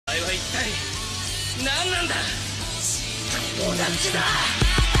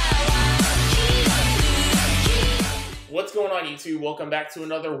What's going on, YouTube? Welcome back to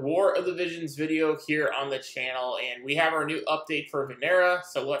another War of the Visions video here on the channel, and we have our new update for Vinera,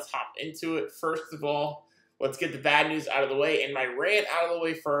 so let's hop into it. First of all, let's get the bad news out of the way, and my rant out of the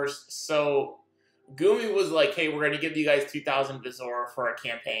way first. So, Gumi was like, hey, we're going to give you guys 2,000 Visor for a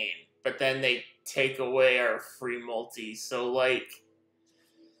campaign, but then they take away our free multi, so like,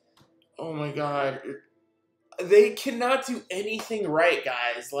 oh my god, they cannot do anything right,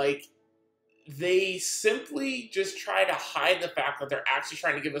 guys. Like, they simply just try to hide the fact that they're actually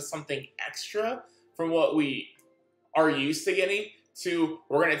trying to give us something extra from what we are used to getting to,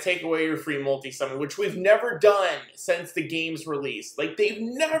 we're going to take away your free multi-summon, which we've never done since the game's release. Like, they've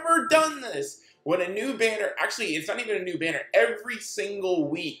never done this. When a new banner, actually, it's not even a new banner, every single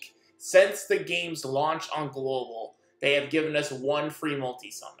week since the game's launch on Global, they have given us one free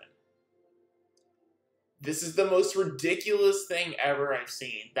multi-summon. This is the most ridiculous thing ever I've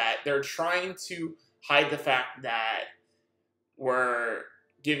seen, that they're trying to hide the fact that we're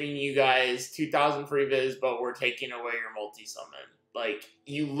giving you guys 2,000 free viz, but we're taking away your multi-summon. Like,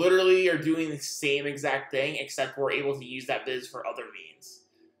 you literally are doing the same exact thing, except we're able to use that viz for other means.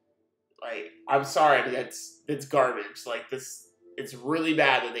 Like, I'm sorry, but that's garbage. Like, it's really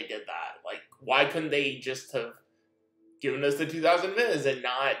bad that they did that. Like, why couldn't they just have given us the 2,000 viz and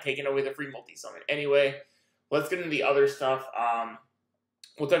not taken away the free multi-summon? Anyway, let's get into the other stuff.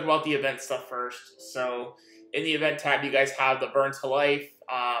 We'll talk about the event stuff first. So, in the event tab, you guys have the Burn to Life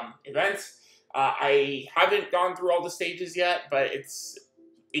event. I haven't gone through all the stages yet, but it's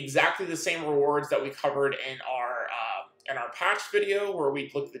exactly the same rewards that we covered in our patch video, where we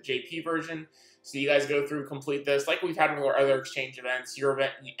looked at the JP version. So you guys go through, complete this, like we've had in our other exchange events. Your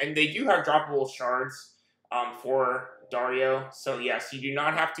event, and they do have droppable shards for Dario. So yes, you do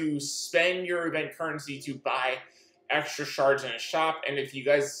not have to spend your event currency to buy extra shards in a shop. And if you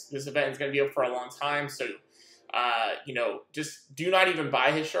guys, this event is going to be up for a long time, so you know, just do not even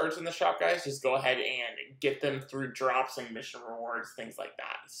buy his shards in the shop, guys. Just go ahead and get them through drops and mission rewards, things like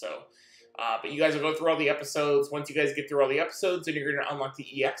that. So, but you guys will go through all the episodes. Once you guys get through all the episodes, then you're going to unlock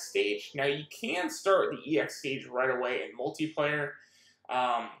the EX stage. Now, you can start the EX stage right away in multiplayer.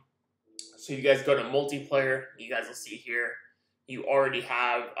 So you guys go to multiplayer. You guys will see here, you already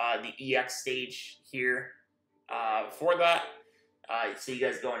have the EX stage here for that. So you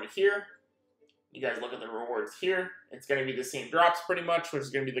guys go into here. You guys look at the rewards here. It's going to be the same drops pretty much, which is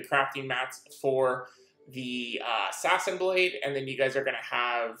going to be the crafting mats for the Assassin Blade, and then you guys are going to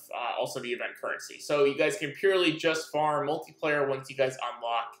have also the event currency. So you guys can purely just farm multiplayer once you guys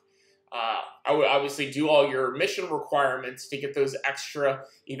unlock. I would obviously do all your mission requirements to get those extra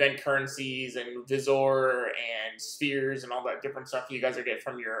event currencies and Visor and spheres and all that different stuff you guys are getting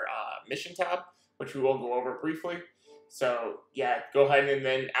from your mission tab, which we will go over briefly. So yeah, go ahead, and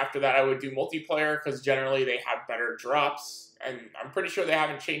then after that I would do multiplayer, because generally they have better drops, and I'm pretty sure they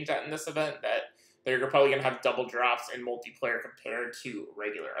haven't changed that in this event, that they're probably going to have double drops in multiplayer compared to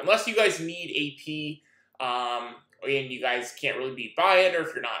regular. Unless you guys need AP, and you guys can't really be by it, or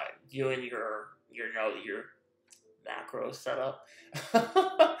if you're not doing your macro setup,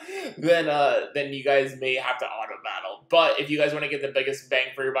 then you guys may have to auto battle. But if you guys want to get the biggest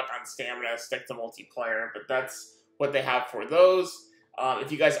bang for your buck on stamina, stick to multiplayer. But that's what they have for those.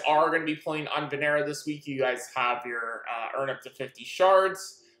 If you guys are going to be playing on Vinera this week, you guys have your earn up to 50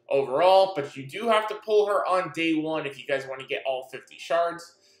 shards overall, but you do have to pull her on day one if you guys want to get all 50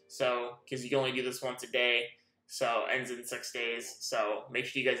 shards. So, because you can only do this once a day, so ends in 6 days. So make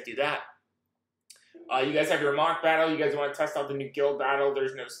sure you guys do that. You guys have your mock battle. You guys want to test out the new guild battle.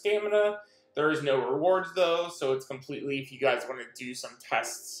 There's no stamina. There is no rewards though, so it's completely if you guys want to do some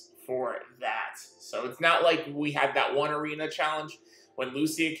tests for that. So it's not like we had that one arena challenge when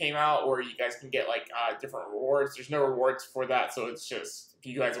Lucia came out, where you guys can get like different rewards. There's no rewards for that, so it's just if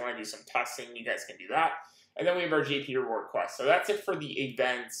you guys want to do some testing, you guys can do that. And then we have our JP reward quest. So that's it for the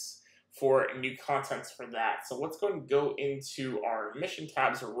events, for new contents for that. So let's go and go into our mission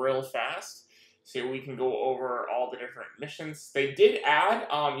tabs real fast, so we can go over all the different missions. They did add,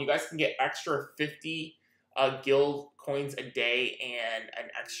 you guys can get extra 50 guild coins a day and an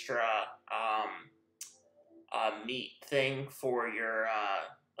extra meat thing for your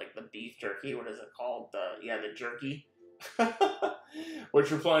like the beef jerky. What is it called? The jerky. Which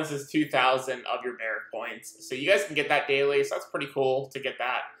replenishes 2,000 of your barrack points. So you guys can get that daily, so that's pretty cool to get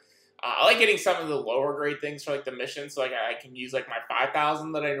that. I like getting some of the lower grade things for like the missions, so like I can use like my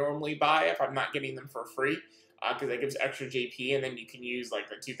 5,000 that I normally buy if I'm not getting them for free. because that gives extra JP, and then you can use like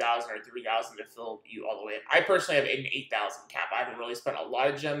the 2,000 or 3,000 to fill you all the way. I personally have an 8,000 cap. I haven't really spent a lot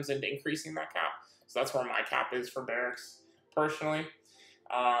of gems into increasing that cap, so that's where my cap is for barracks personally.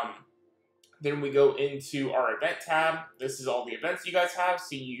 Then we go into our event tab. This is all the events you guys have.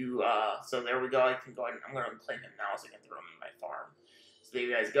 So there we go. I can go ahead and I'm going to claim him now so I can throw him in my farm. So there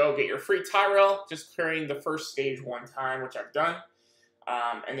you guys go. Get your free Tyrell, just clearing the first stage one time, which I've done.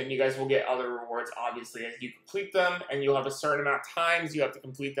 And then you guys will get other rewards, obviously, as you complete them. And you'll have a certain amount of times you have to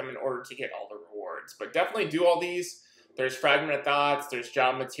complete them in order to get all the rewards. But definitely do all these. There's Fragment of Thoughts. There's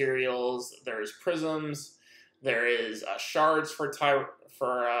Job Materials. There's Prisms. There is shards for Tyrell.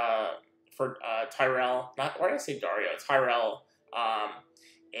 Why did I say Dario? Tyrell.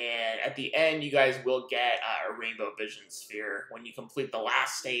 And at the end, you guys will get a Rainbow Vision Sphere when you complete the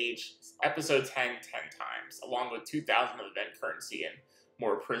last stage, episode 10, 10 times, along with 2,000 of event currency and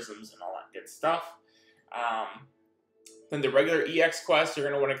more prisms and all that good stuff. Then the regular EX quest, you're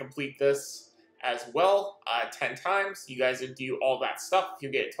going to want to complete this as well 10 times. You guys would do all that stuff.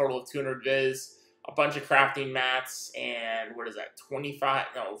 You get a total of 200 viz, a bunch of crafting mats, and what is that,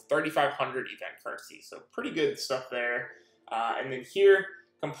 3,500 event currency. So pretty good stuff there. And then here,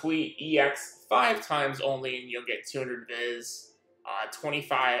 complete EX 5 times only, and you'll get 200 viz,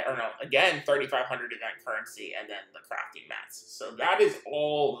 3,500 event currency, and then the crafting mats. So that is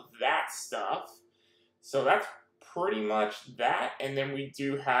all that stuff. So that's pretty much that. And then we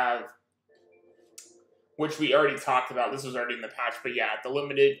do have, which we already talked about, this was already in the patch, but yeah, the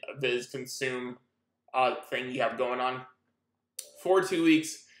limited viz consume thing you have going on for 2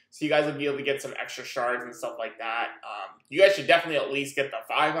 weeks, so you guys will be able to get some extra shards and stuff like that. You guys should definitely at least get the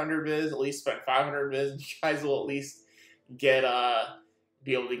 500 viz, at least spend 500 viz, and you guys will at least get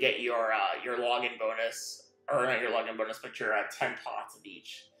be able to get your login bonus, or not your login bonus, but your 10 pots of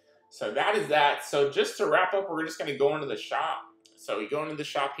each. So that is that. So just to wrap up, we're just going to go into the shop. So we go into the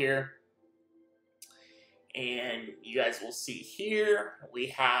shop here, and you guys will see here we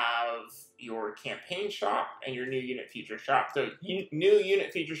have your campaign shop and your new unit feature shop. So new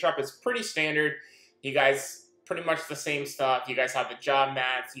unit feature shop is pretty standard. You guys pretty much the same stuff. You guys have the job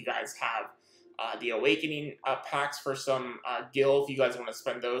mats. You guys have the awakening packs for some gil if you guys want to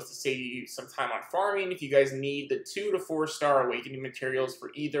spend those to save you some time on farming. If you guys need the 2 to 4 star awakening materials for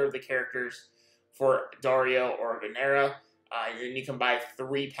either of the characters, for Dario or Vinera. And then you can buy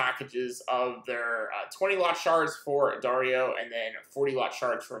 3 packages of their 20 lot shards for Dario and then 40 lot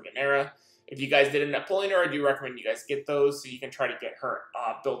shards for Vinera. If you guys did end up pulling her, I do recommend you guys get those so you can try to get her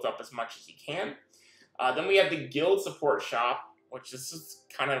built up as much as you can. Then we have the guild support shop, which is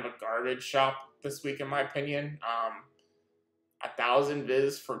just kind of a garbage shop this week in my opinion. 1,000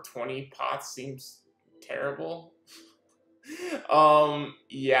 viz for 20 pots seems terrible.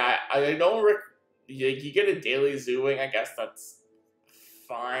 Yeah, I don't. You get a daily zooing, I guess that's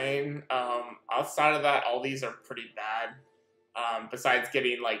fine. Outside of that, all these are pretty bad. Besides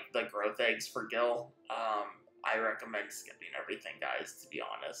getting like the growth eggs for Gil, I recommend skipping everything, guys, to be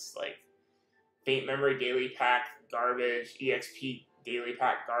honest. Like, Faint Memory Daily Pack, garbage. EXP Daily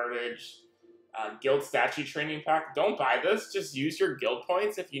Pack, garbage. Guild Statue Training Pack, don't buy this. Just use your guild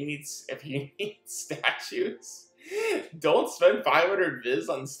points if you need statues. Don't spend 500 viz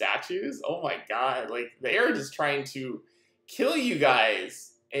on statues. Oh my god, like, they are just trying to kill you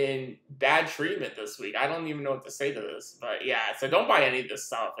guys in bad treatment this week. I don't even know what to say to this, but yeah, so don't buy any of this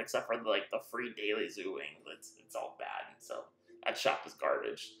stuff except for like the free daily zooing. It's all bad. So that shop is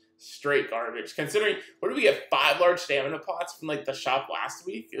garbage, straight garbage. Considering, what did we get, 5 large stamina pots from like the shop last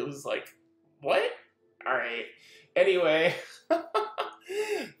week? It was like, what? All right. Anyway.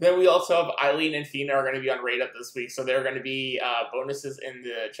 Then we also have Eileen and Fina are going to be on raid up this week, so they're going to be bonuses in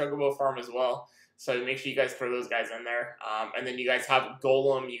the Chocobo farm as well. So make sure you guys throw those guys in there. And then you guys have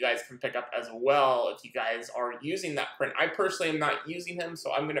Golem you guys can pick up as well if you guys are using that print. I personally am not using him,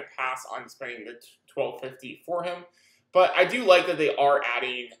 so I'm going to pass on spending the $12.50 for him. But I do like that they are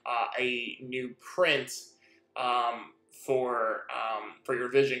adding a new print for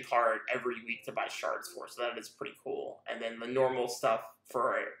your vision card every week to buy shards for, so that is pretty cool. And then the normal stuff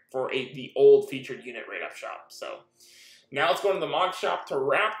for the old featured unit rate up shop. So now let's go into the mod shop to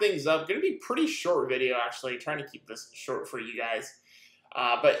wrap things up. Gonna be pretty short video, actually, trying to keep this short for you guys.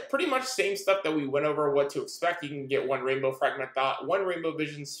 But pretty much same stuff that we went over, what to expect. You can get 1 Rainbow Fragment Thought, 1 Rainbow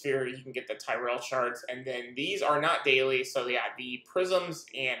Vision Sphere, you can get the Tyrell shards, and then these are not daily, so yeah, the Prisms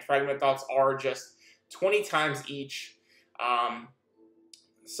and Fragment Thoughts are just 20 times each.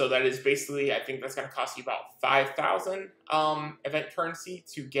 So that is basically, I think that's going to cost you about 5,000 event currency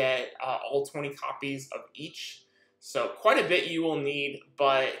to get all 20 copies of each. So quite a bit you will need,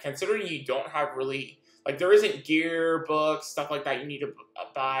 but considering you don't have really Like, there isn't gear, books, stuff like that you need to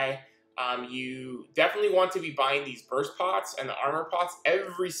buy. You definitely want to be buying these burst pots and the armor pots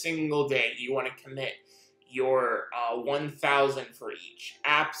every single day. You want to commit your 1,000 for each.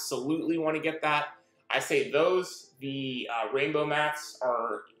 Absolutely want to get that. I say those. The rainbow mats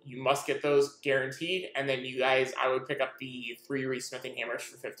are, you must get those guaranteed. And then you guys, I would pick up the 3 resmithing hammers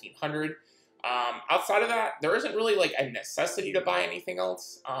for 1,500. Outside of that, there isn't really like a necessity to buy anything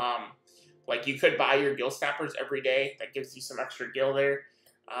else. Like, you could buy your gill snappers every day. That gives you some extra gill there.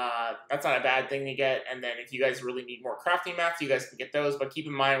 That's not a bad thing to get. And then if you guys really need more crafting mats, you guys can get those. But keep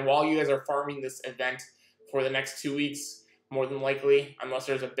in mind, while you guys are farming this event for the next 2 weeks, more than likely, unless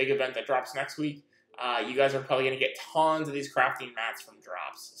there's a big event that drops next week, you guys are probably going to get tons of these crafting mats from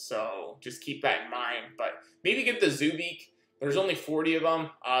drops. So just keep that in mind. But maybe get the Zubeak. There's only 40 of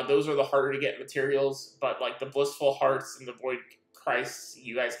them. Those are the harder to get materials. But like the Blissful Hearts and the Void Christ,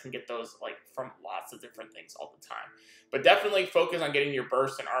 you guys can get those like from lots of different things all the time. But definitely focus on getting your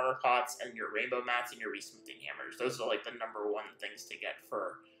burst and armor pots and your rainbow mats and your resmithing hammers. Those are like the #1 things to get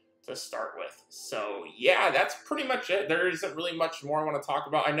to start with. So yeah, that's pretty much it. There isn't really much more I want to talk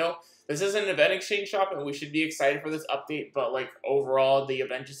about. I know this is an event exchange shop and we should be excited for this update, but like overall the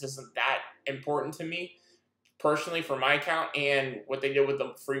event just isn't that important to me personally for my account and what they did with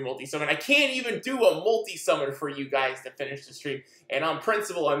the free multi-summon. I can't even do a multi-summon for you guys to finish the stream. And on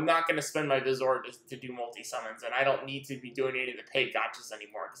principle, I'm not going to spend my Visor to do multi-summons. And I don't need to be doing any of the paid gotchas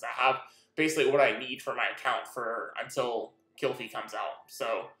anymore because I have basically what I need for my account for until Kill Fee comes out.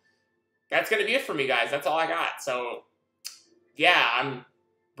 So that's going to be it for me, guys. That's all I got. So yeah, I'm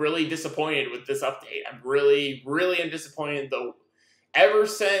really disappointed with this update. I'm really disappointed though. Ever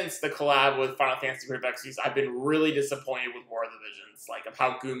since the collab with Final Fantasy Brave Exvius, I've been really disappointed with War of the Visions, like of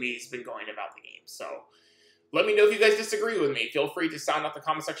how Gumi's been going about the game. So let me know if you guys disagree with me. Feel free to sound out the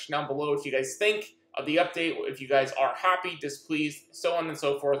comment section down below what you guys think of the update. If you guys are happy, displeased, so on and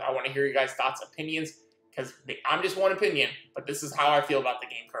so forth. I want to hear you guys' thoughts, opinions, because I'm just one opinion, but this is how I feel about the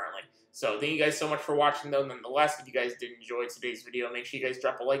game currently. So thank you guys so much for watching, though. Nonetheless, if you guys did enjoy today's video, make sure you guys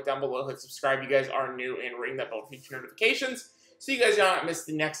drop a like down below, hit subscribe if you guys are new, and ring that bell for future notifications, so you guys do not miss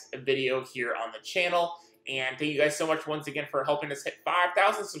the next video here on the channel. And thank you guys so much once again for helping us hit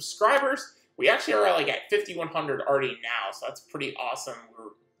 5,000 subscribers. We actually are like at 5,100 already now, so that's pretty awesome. We're,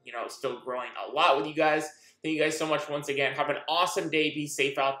 you know, still growing a lot with you guys. Thank you guys so much once again. Have an awesome day. Be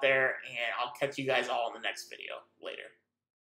safe out there, and I'll catch you guys all in the next video. Later.